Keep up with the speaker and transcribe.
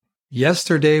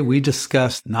Yesterday, we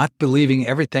discussed not believing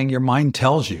everything your mind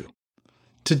tells you.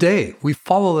 Today, we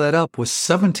follow that up with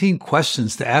 17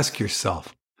 questions to ask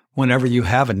yourself whenever you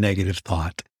have a negative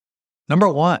thought. Number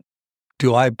 1,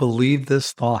 do I believe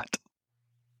this thought?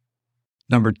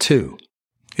 Number 2,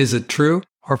 is it true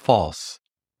or false?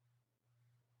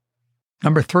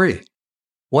 Number 3,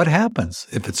 what happens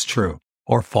if it's true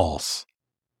or false?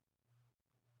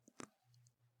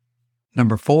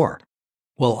 Number 4,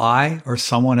 will I or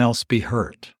someone else be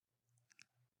hurt?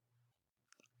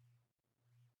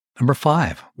 Number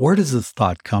 5, where does this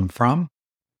thought come from?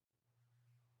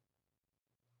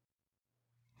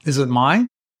 Is it mine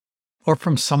or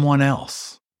from someone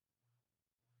else?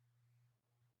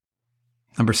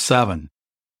 Number 7,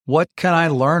 what can I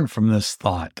learn from this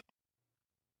thought?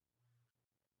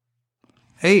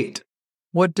 8,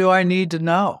 what do I need to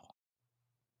know?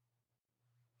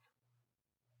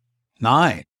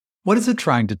 9, what is it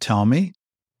trying to tell me?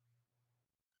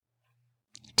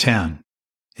 10,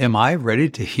 am I ready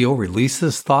to release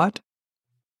this thought?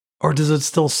 Or does it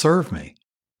still serve me?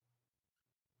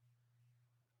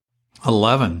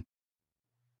 11,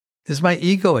 is my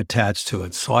ego attached to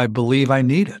it so I believe I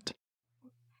need it?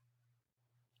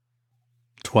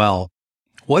 12,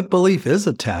 what belief is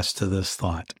attached to this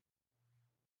thought?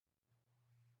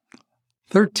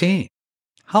 13,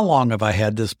 how long have I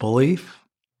had this belief?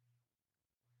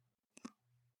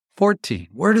 14,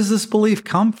 where does this belief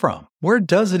come from? Where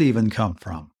does it even come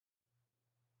from?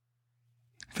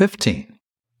 15,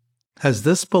 has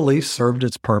this belief served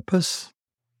its purpose?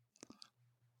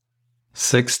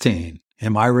 16,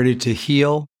 am I ready to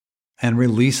heal and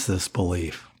release this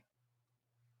belief?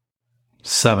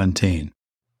 17,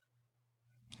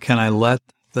 can I let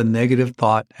the negative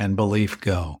thought and belief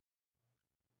go?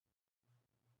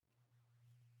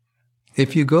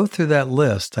 If you go through that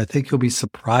list, I think you'll be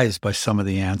surprised by some of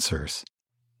the answers.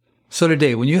 So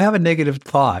today, when you have a negative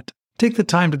thought, take the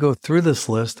time to go through this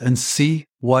list and see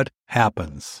what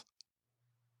happens.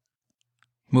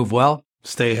 Move well,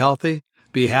 stay healthy,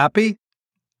 be happy,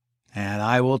 and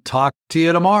I will talk to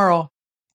you tomorrow.